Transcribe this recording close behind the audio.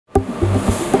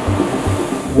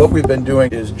What we've been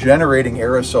doing is generating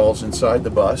aerosols inside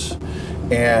the bus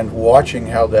and watching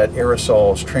how that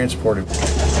aerosol is transported.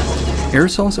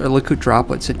 Aerosols are liquid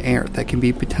droplets in air that can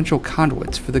be potential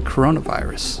conduits for the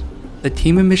coronavirus. A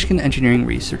team of Michigan engineering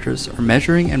researchers are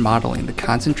measuring and modeling the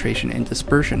concentration and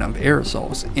dispersion of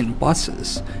aerosols in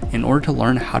buses in order to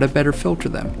learn how to better filter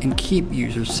them and keep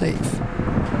users safe.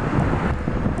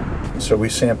 So we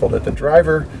sampled at the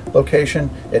driver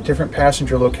location, at different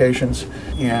passenger locations,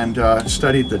 and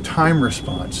studied the time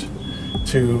response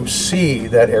to see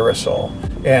that aerosol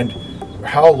and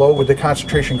how low would the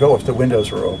concentration go if the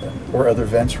windows were open or other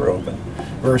vents were open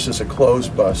versus a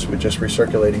closed bus with just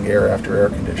recirculating air after air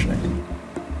conditioning.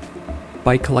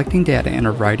 By collecting data in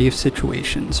a variety of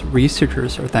situations,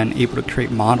 researchers are then able to create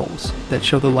models that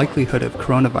show the likelihood of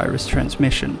coronavirus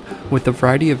transmission with a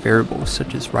variety of variables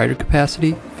such as rider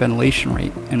capacity, ventilation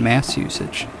rate, and mass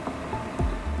usage.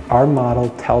 Our model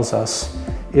tells us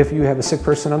if you have a sick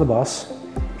person on the bus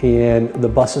and the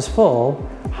bus is full,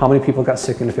 how many people got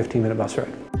sick in a 15-minute bus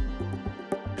ride.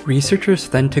 Researchers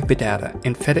then took the data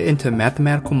and fed it into a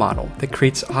mathematical model that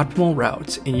creates optimal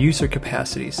routes and user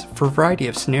capacities for a variety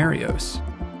of scenarios.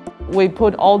 We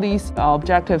put all these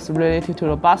objectives related to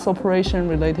the bus operation,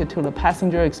 related to the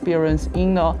passenger experience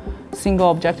in a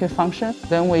single objective function.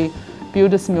 Then we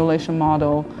build a simulation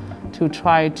model to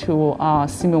try to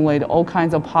simulate all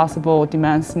kinds of possible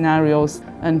demand scenarios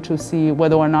and to see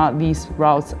whether or not these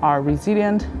routes are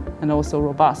resilient and also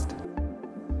robust.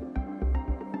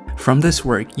 From this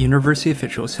work, university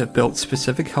officials have built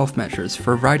specific health measures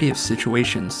for a variety of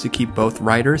situations to keep both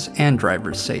riders and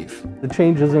drivers safe. The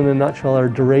changes in a nutshell are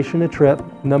duration of trip,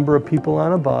 number of people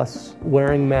on a bus,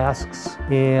 wearing masks,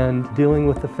 and dealing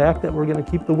with the fact that we're going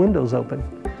to keep the windows open.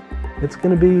 It's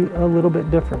going to be a little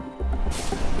bit different.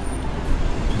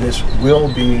 This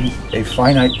will be a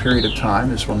finite period of time.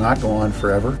 This will not go on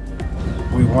forever.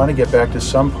 We want to get back to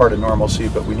some part of normalcy,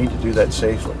 but we need to do that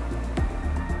safely.